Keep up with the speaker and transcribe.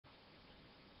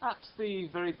At the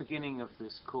very beginning of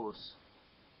this course,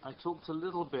 I talked a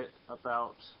little bit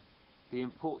about the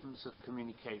importance of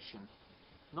communication,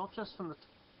 not just from the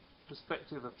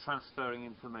perspective of transferring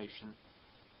information,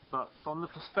 but from the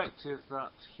perspective that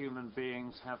human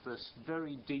beings have this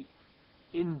very deep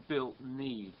inbuilt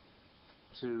need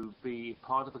to be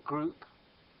part of a group,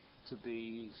 to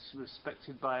be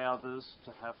respected by others,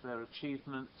 to have their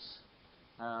achievements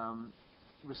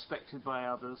respected by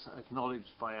others,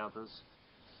 acknowledged by others.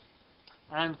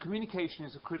 And communication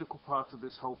is a critical part of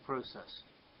this whole process.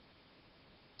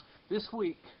 This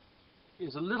week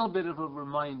is a little bit of a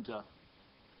reminder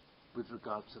with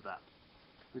regard to that.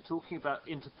 We're talking about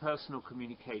interpersonal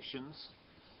communications,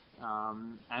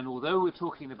 and although we're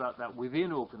talking about that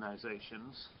within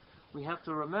organizations, we have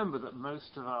to remember that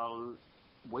most of our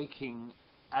waking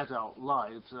adult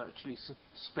lives are actually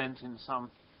spent in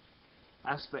some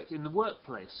aspect in the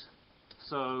workplace.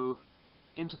 So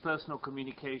interpersonal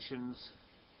communications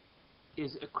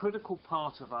is a critical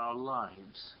part of our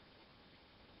lives,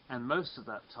 and most of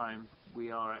that time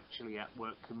we are actually at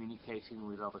work communicating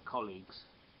with other colleagues.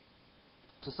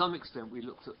 To some extent we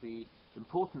looked at the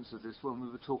importance of this when we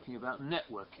were talking about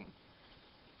networking.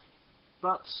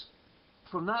 But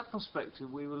from that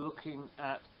perspective we were looking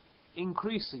at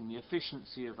increasing the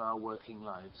efficiency of our working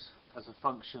lives as a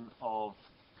function of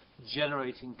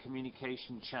generating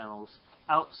communication channels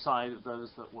outside of those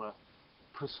that were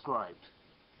prescribed.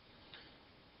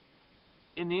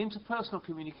 In the interpersonal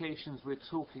communications we're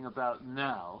talking about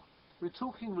now, we're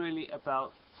talking really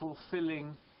about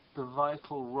fulfilling the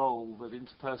vital role that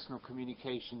interpersonal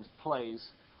communications plays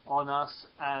on us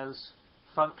as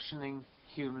functioning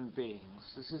human beings.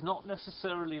 This is not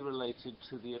necessarily related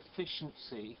to the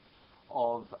efficiency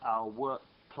of our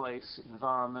workplace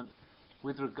environment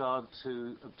with regard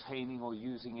to obtaining or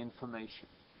using information.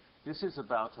 This is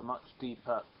about a much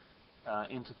deeper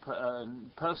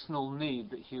personal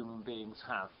need that human beings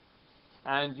have.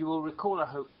 And you will recall, I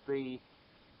hope, the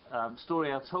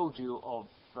story I told you of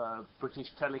British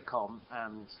Telecom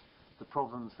and the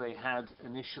problems they had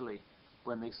initially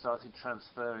when they started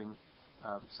transferring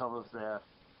some of their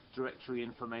directory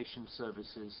information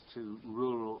services to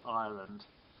rural Ireland.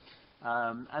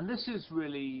 And this is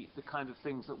really the kind of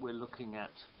things that we're looking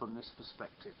at from this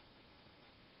perspective.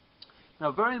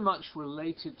 Now, very much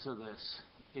related to this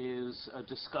is a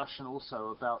discussion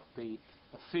also about the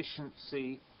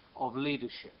efficiency of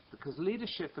leadership, because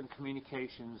leadership and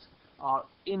communications are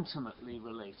intimately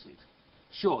related.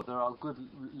 Sure, there are good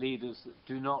leaders that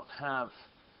do not have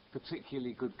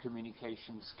particularly good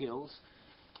communication skills,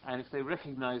 and if they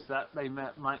recognize that, they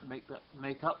might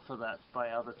make up for that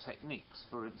by other techniques.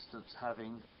 For instance,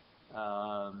 having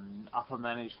upper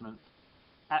management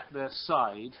at their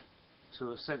side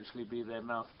to essentially be their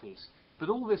mouthpiece. But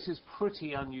all this is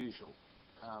pretty unusual.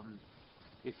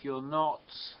 If you're not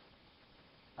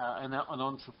an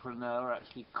entrepreneur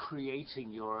actually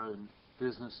creating your own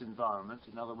business environment,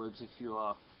 in other words, if you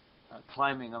are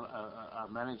climbing a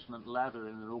management ladder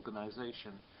in an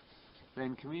organization,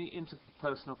 then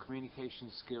interpersonal communication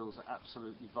skills are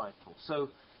absolutely vital. So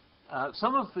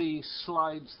some of the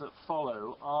slides that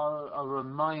follow are a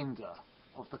reminder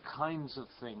of the kinds of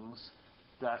things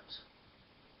that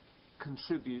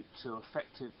contribute to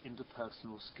effective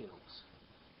interpersonal skills.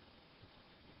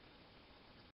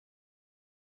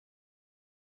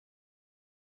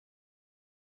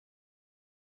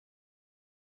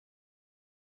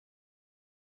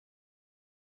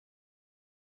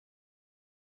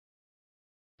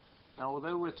 Now,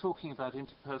 although we're talking about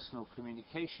interpersonal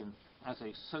communication as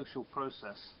a social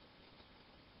process,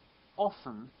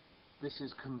 often this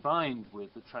is combined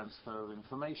with the transfer of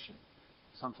information.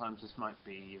 Sometimes this might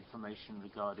be information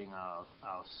regarding our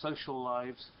social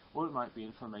lives, or it might be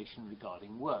information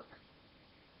regarding work.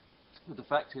 But the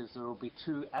fact is there will be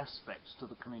two aspects to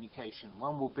the communication.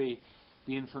 One will be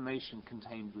the information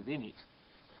contained within it,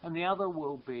 and the other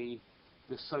will be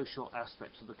the social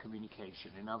aspect of the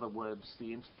communication, in other words,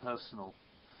 the interpersonal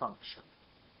function.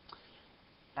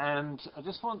 And I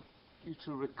just want you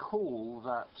to recall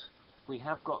that we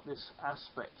have got this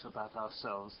aspect about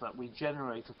ourselves, that we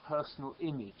generate a personal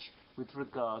image with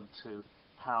regard to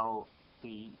how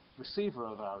the receiver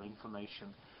of our information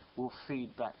will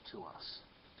feed back to us.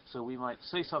 So we might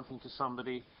say something to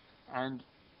somebody, and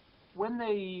when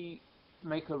they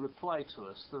make a reply to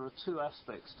us, there are two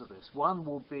aspects to this. One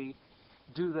will be,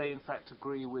 do they in fact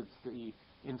agree with the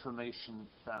information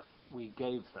that we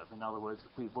gave them? In other words,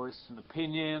 if we voiced an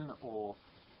opinion, or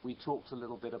we talked a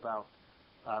little bit about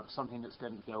something that's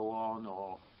going to go on,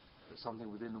 or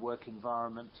something within the work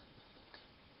environment,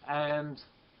 and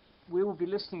we will be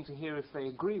listening to hear if they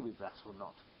agree with that or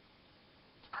not.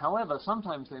 However,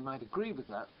 sometimes they might agree with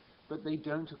that, but they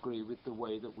don't agree with the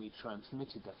way that we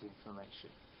transmitted that information.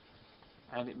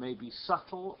 And it may be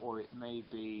subtle, or it may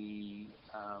be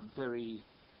very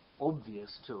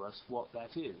obvious to us what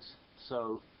that is.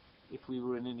 So if we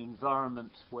were in an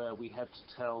environment where we had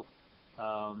to tell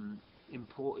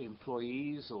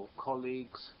employees or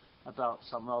colleagues about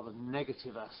some rather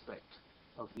negative aspect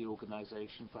of the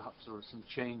organization, perhaps there are some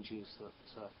changes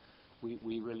that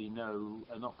we really know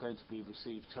are not going to be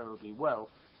received terribly well,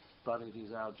 but it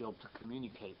is our job to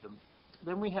communicate them,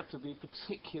 then we have to be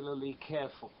particularly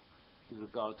careful with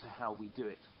regard to how we do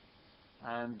it.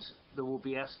 And there will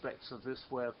be aspects of this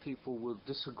where people will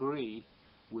disagree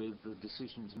with the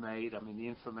decisions made. I mean, the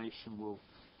information will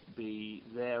be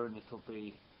there and it'll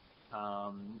be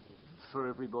for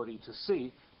everybody to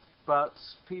see, but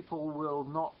people will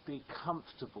not be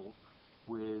comfortable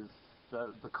with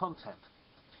the content.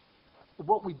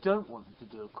 What we don't want them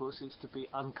to do, of course, is to be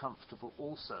uncomfortable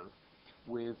also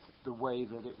with the way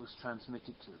that it was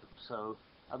transmitted to them. So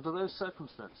under those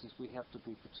circumstances, we have to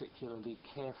be particularly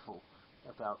careful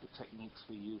about the techniques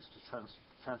we use to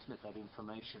transmit that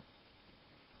information.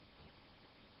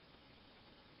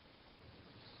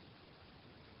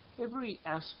 Every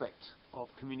aspect of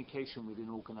communication within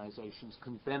organizations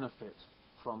can benefit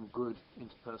from good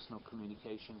interpersonal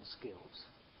communication skills.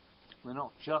 We're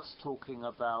not just talking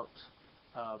about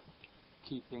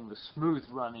keeping the smooth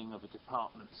running of a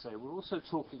department, say. We're also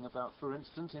talking about, for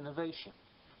instance, innovation.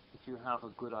 If you have a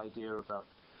good idea about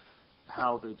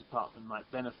how the department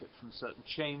might benefit from certain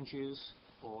changes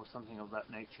or something of that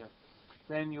nature,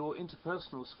 then your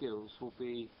interpersonal skills will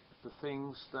be the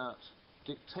things that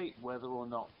dictate whether or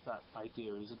not that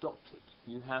idea is adopted.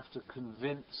 You have to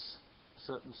convince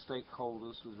certain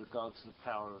stakeholders with regard to the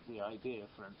power of the idea,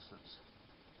 for instance.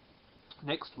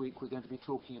 Next week we're going to be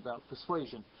talking about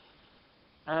persuasion,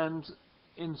 and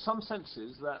in some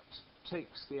senses that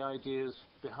takes the ideas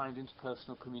behind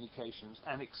interpersonal communications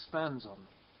and expands on them.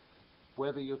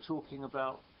 Whether you're talking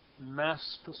about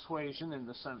mass persuasion in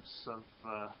the sense of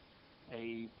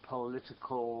a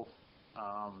political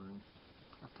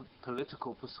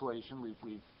political persuasion.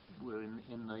 We're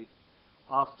in the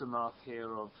aftermath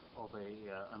here of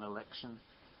an election,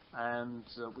 and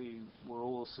we were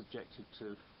all subjected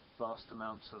to vast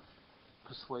amounts of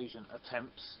persuasion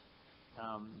attempts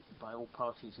by all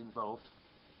parties involved,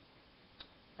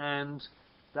 and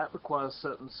that requires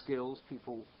certain skills.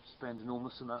 People spend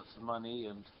enormous amounts of money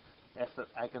and effort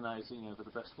agonizing over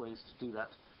the best ways to do that.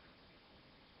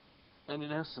 And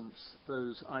in essence,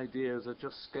 those ideas are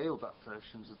just scaled-up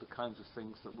versions of the kinds of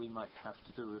things that we might have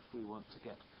to do if we want to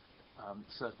get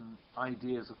certain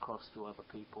ideas across to other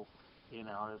people in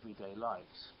our everyday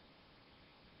lives.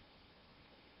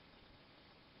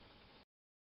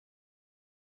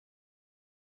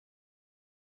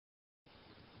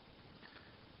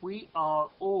 We are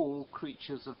all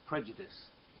creatures of prejudice,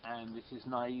 and it is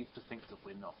naive to think that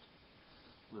we're not.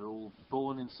 We're all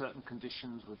born in certain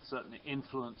conditions with certain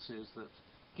influences that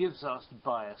gives us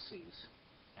biases.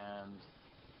 And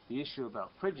the issue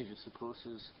about prejudice, of course,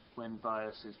 is when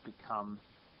biases become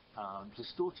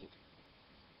distorted.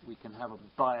 We can have a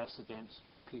bias against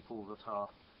people that are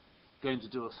going to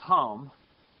do us harm,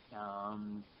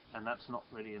 and that's not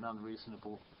really an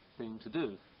unreasonable thing to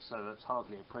do, so that's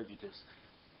hardly a prejudice.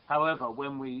 However,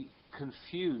 when we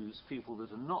confuse people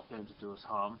that are not going to do us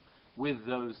harm with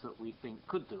those that we think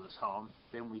could do us harm,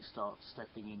 then we start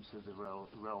stepping into the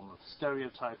realm of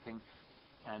stereotyping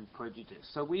and prejudice.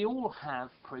 So we all have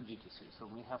prejudices,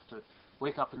 and we have to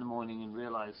wake up in the morning and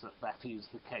realize that that is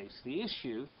the case. The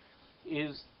issue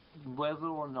is whether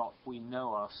or not we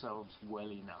know ourselves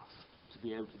well enough to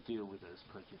be able to deal with those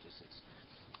prejudices.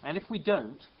 And if we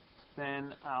don't,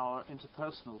 then our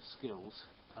interpersonal skills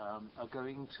are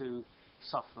going to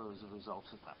suffer as a result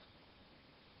of that.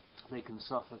 They can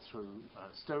suffer through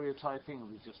stereotyping,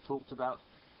 we just talked about.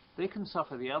 They can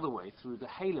suffer the other way through the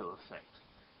halo effect,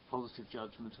 positive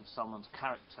judgment of someone's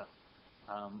character,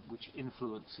 which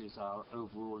influences our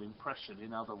overall impression.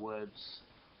 In other words,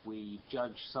 we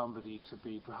judge somebody to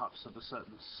be perhaps of a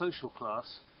certain social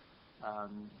class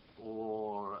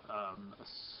or a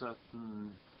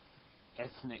certain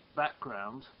ethnic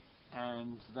background,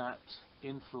 and that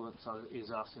influence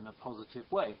is us in a positive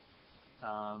way.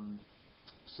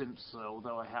 Since,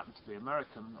 although I happen to be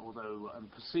American, although I'm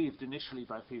perceived initially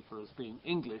by people as being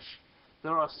English,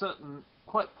 there are certain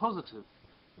quite positive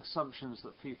assumptions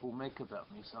that people make about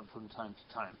me from time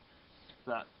to time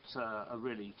that are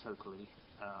really totally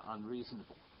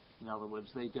unreasonable. In other words,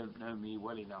 they don't know me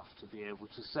well enough to be able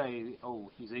to say,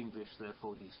 oh, he's English,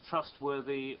 therefore he's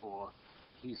trustworthy, or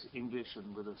he's English,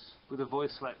 and with a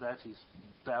voice like that, he's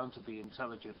bound to be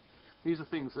intelligent. These are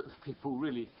things that people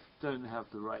really don't have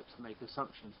the right to make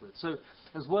assumptions with. So,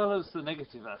 as well as the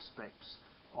negative aspects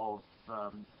of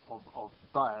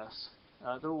bias,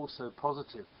 there are also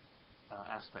positive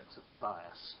aspects of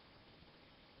bias.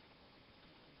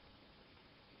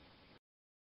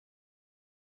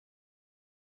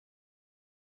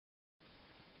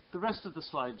 The rest of the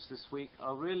slides this week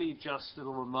are really just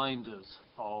little reminders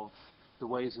of the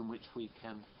ways in which we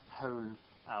can hone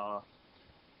our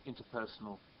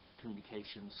interpersonal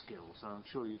communication skills. And I'm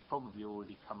sure you've probably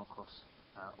already come across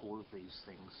all of these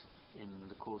things in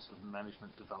the course of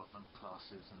management development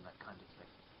classes and that kind of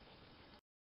thing.